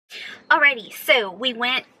Alrighty, so we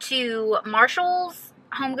went to Marshall's,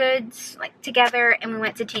 Home Goods, like together, and we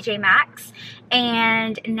went to TJMAXX,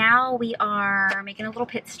 and now we are making a little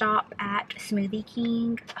pit stop at Smoothie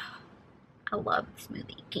King. Oh, I love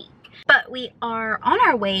Smoothie King. But we are on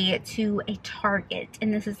our way to a Target,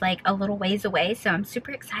 and this is like a little ways away, so I'm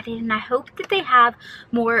super excited, and I hope that they have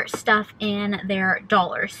more stuff in their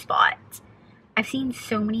dollar spot. I've seen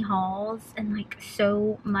so many hauls and like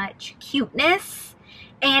so much cuteness.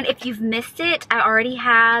 And if you've missed it, I already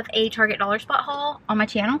have a Target dollar spot haul on my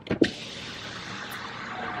channel.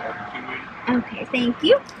 Okay, thank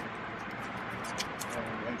you.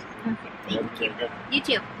 Okay, thank you. You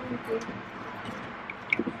too.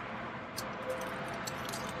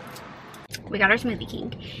 We got our Smoothie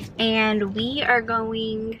King, and we are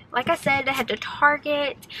going, like I said, to head to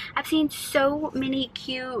Target. I've seen so many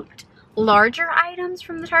cute larger items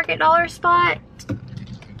from the Target dollar spot.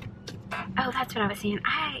 Oh, that's what I was saying.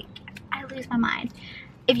 I lose my mind.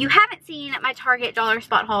 If you haven't seen my Target dollar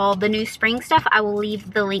spot haul, the new spring stuff, I will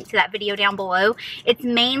leave the link to that video down below. It's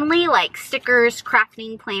mainly like stickers,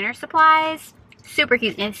 crafting, planner supplies. Super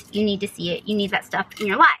cuteness. You need to see it. You need that stuff in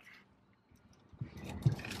your life.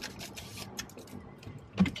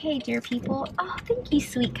 Okay, dear people. Oh, thank you,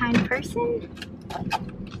 sweet, kind person.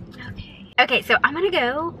 Okay, so I'm gonna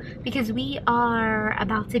go because we are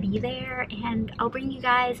about to be there, and I'll bring you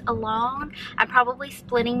guys along. I'm probably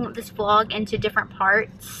splitting this vlog into different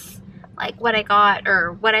parts, like what I got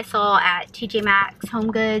or what I saw at TJMAXX,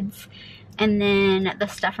 Home Goods, and then the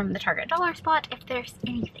stuff from the Target dollar spot if there's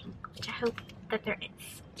anything, which I hope that there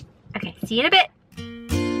is. Okay, see you in a bit.